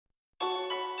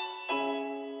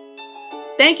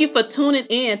Thank you for tuning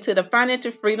in to the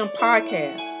Financial Freedom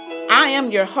Podcast. I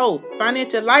am your host,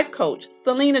 financial life coach,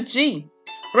 Selena G,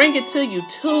 bringing to you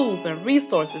tools and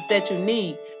resources that you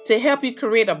need to help you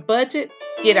create a budget,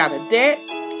 get out of debt,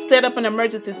 set up an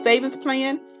emergency savings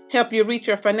plan, help you reach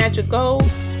your financial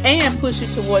goals, and push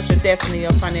you towards your destiny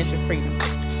of financial freedom.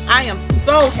 I am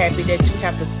so happy that you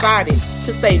have decided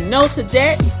to say no to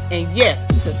debt and yes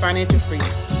to financial freedom.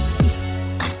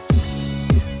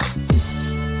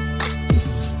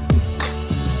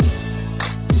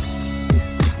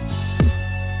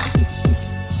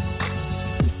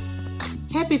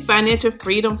 Happy Financial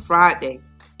Freedom Friday,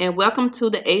 and welcome to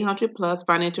the 800 Plus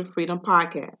Financial Freedom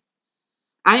Podcast.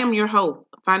 I am your host,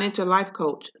 financial life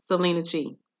coach, Selena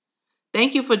G.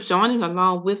 Thank you for joining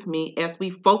along with me as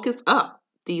we focus up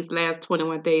these last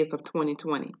 21 days of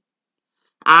 2020.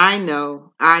 I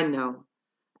know.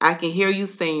 I can hear you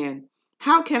saying,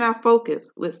 how can I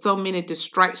focus with so many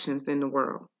distractions in the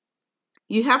world?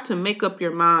 You have to make up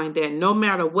your mind that no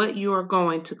matter what you are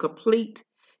going to complete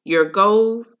your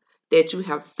goals that you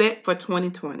have set for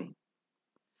 2020.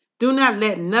 Do not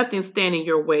let nothing stand in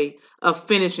your way of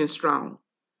finishing strong.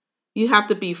 You have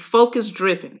to be focus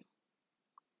driven.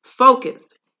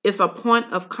 Focus is a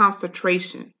point of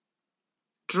concentration.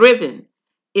 Driven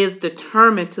is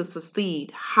determined to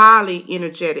succeed, highly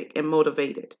energetic and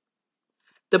motivated.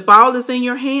 The ball is in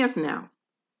your hands now.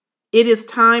 It is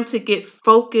time to get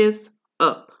focused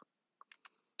up.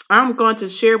 I'm going to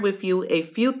share with you a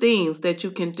few things that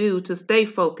you can do to stay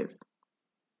focused.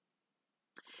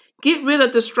 Get rid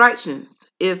of distractions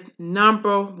is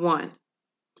number one.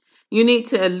 You need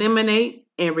to eliminate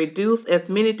and reduce as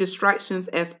many distractions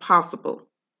as possible.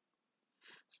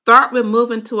 Start with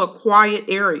moving to a quiet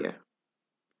area.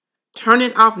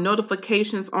 Turning off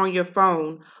notifications on your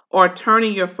phone or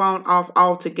turning your phone off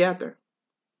altogether.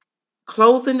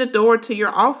 Closing the door to your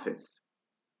office.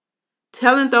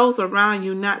 Telling those around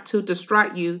you not to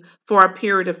distract you for a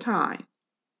period of time.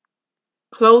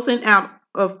 Closing out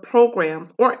of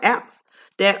programs or apps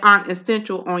that aren't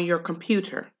essential on your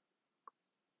computer.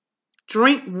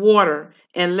 Drink water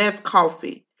and less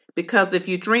coffee, because if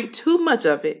you drink too much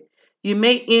of it, you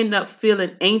may end up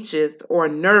feeling anxious or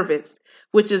nervous,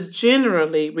 which is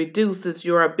generally reduces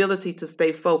your ability to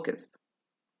stay focused.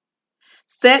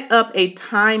 Set up a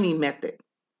timing method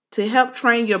to help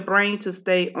train your brain to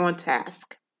stay on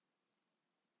task.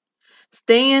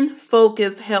 Staying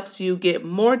focused helps you get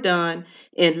more done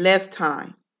in less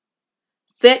time.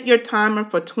 Set your timer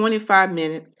for 25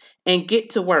 minutes and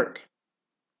get to work.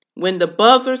 When the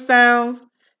buzzer sounds,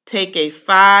 take a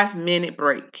 5-minute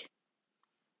break.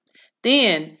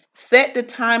 Then set the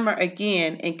timer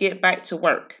again and get back to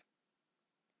work.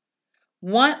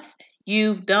 Once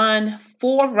you've done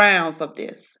 4 rounds of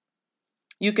this,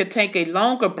 you could take a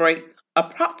longer break,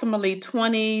 approximately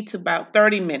 20 to about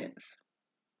 30 minutes.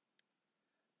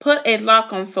 Put a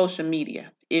lock on social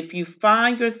media. If you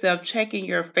find yourself checking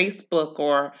your Facebook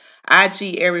or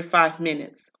IG every 5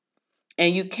 minutes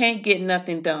and you can't get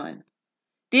nothing done,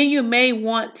 then you may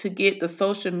want to get the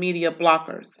social media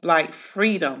blockers like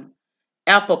Freedom,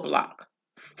 Apple Block,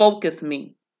 Focus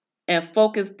Me, and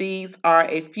Focus. These are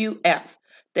a few apps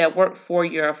that work for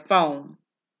your phone,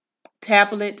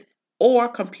 tablet, or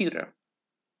computer.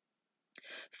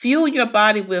 Fuel your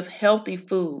body with healthy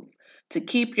foods to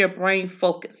keep your brain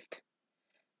focused,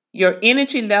 your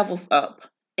energy levels up,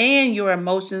 and your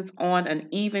emotions on an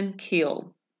even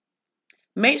keel.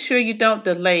 Make sure you don't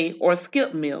delay or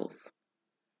skip meals.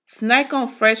 Snack on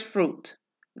fresh fruit,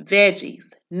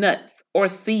 veggies, nuts, or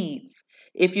seeds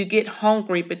if you get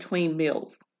hungry between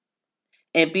meals.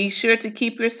 And be sure to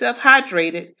keep yourself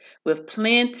hydrated with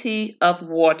plenty of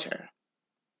water.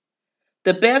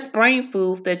 The best brain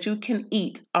foods that you can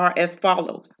eat are as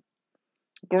follows.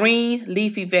 Green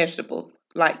leafy vegetables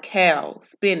like kale,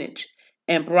 spinach,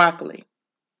 and broccoli.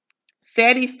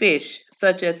 Fatty fish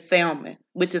such as salmon,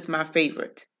 which is my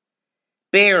favorite.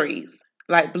 Berries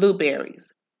like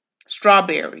blueberries,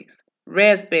 strawberries,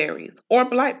 raspberries, or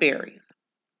blackberries.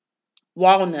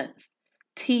 Walnuts,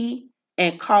 tea,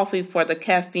 and coffee for the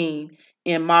caffeine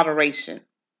in moderation.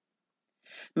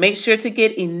 Make sure to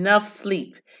get enough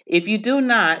sleep. If you do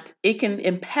not, it can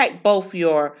impact both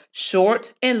your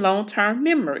short and long-term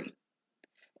memory,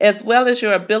 as well as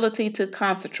your ability to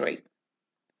concentrate.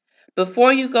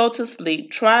 Before you go to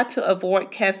sleep, try to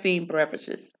avoid caffeine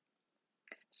beverages.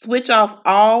 Switch off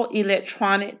all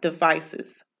electronic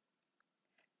devices.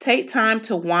 Take time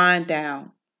to wind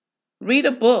down. Read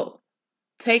a book.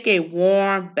 Take a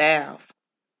warm bath.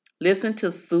 Listen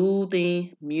to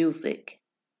soothing music.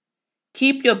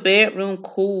 Keep your bedroom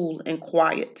cool and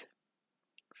quiet.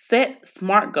 Set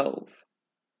SMART goals.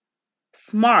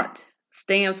 SMART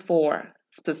stands for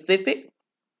specific.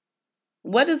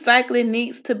 What exactly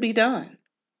needs to be done?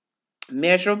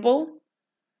 Measurable.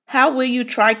 How will you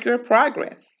track your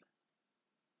progress?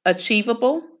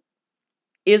 Achievable.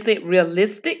 Is it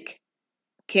realistic?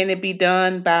 Can it be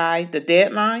done by the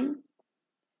deadline?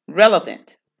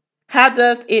 Relevant. How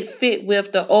does it fit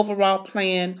with the overall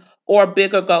plan or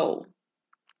bigger goal?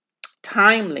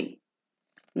 Timely.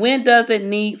 When does it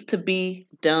need to be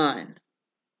done?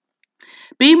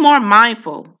 Be more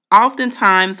mindful.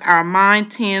 Oftentimes, our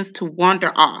mind tends to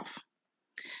wander off.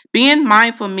 Being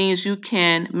mindful means you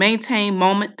can maintain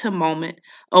moment to moment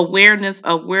awareness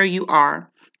of where you are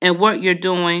and what you're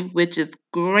doing, which is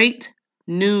great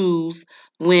news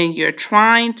when you're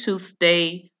trying to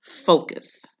stay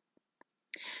focused.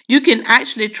 You can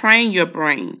actually train your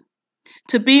brain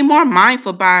to be more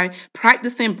mindful by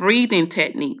practicing breathing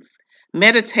techniques,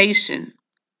 meditation,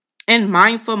 and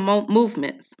mindful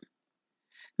movements.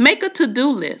 Make a to-do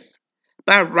list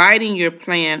by writing your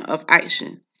plan of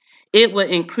action. It will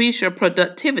increase your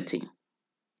productivity.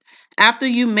 After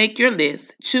you make your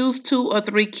list, choose 2 or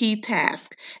 3 key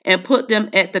tasks and put them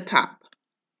at the top.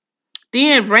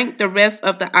 Then rank the rest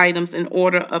of the items in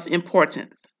order of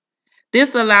importance.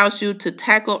 This allows you to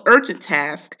tackle urgent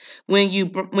tasks when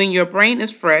your brain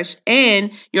is fresh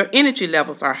and your energy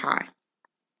levels are high.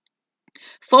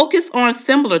 Focus on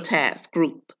similar tasks,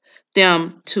 group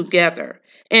them together,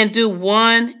 and do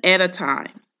one at a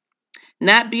time.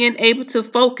 Not being able to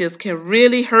focus can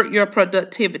really hurt your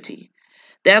productivity.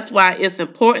 That's why it's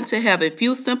important to have a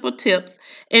few simple tips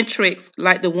and tricks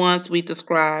like the ones we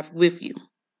describe with you.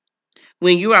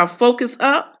 When you are focused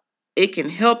up, it can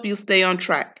help you stay on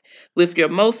track with your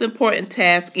most important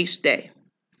task each day.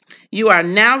 You are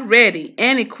now ready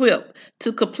and equipped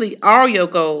to complete all your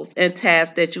goals and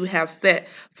tasks that you have set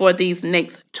for these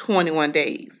next 21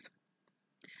 days.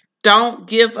 Don't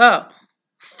give up.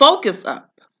 Focus up.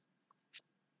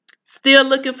 Still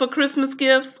looking for Christmas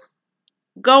gifts?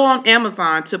 Go on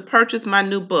Amazon to purchase my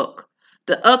new book,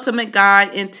 The Ultimate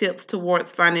Guide and Tips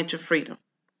Towards Financial Freedom.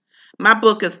 My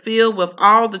book is filled with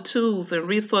all the tools and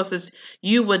resources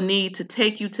you will need to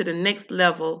take you to the next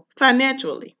level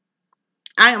financially.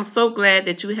 I am so glad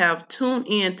that you have tuned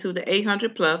in to the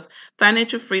 800 Plus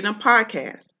Financial Freedom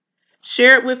Podcast.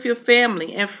 Share it with your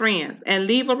family and friends and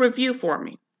leave a review for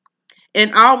me.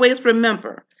 And always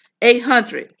remember,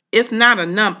 800 is not a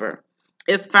number,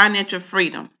 it's financial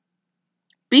freedom.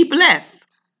 Be blessed.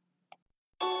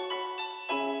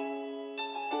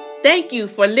 Thank you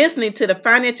for listening to the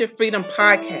Financial Freedom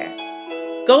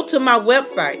Podcast. Go to my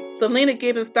website,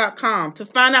 SelenaGibbons.com, to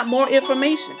find out more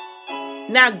information.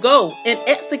 Now go and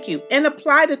execute and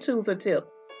apply the tools and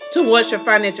tips towards your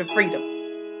financial freedom.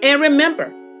 And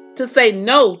remember to say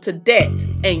no to debt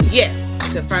and yes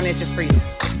to financial freedom.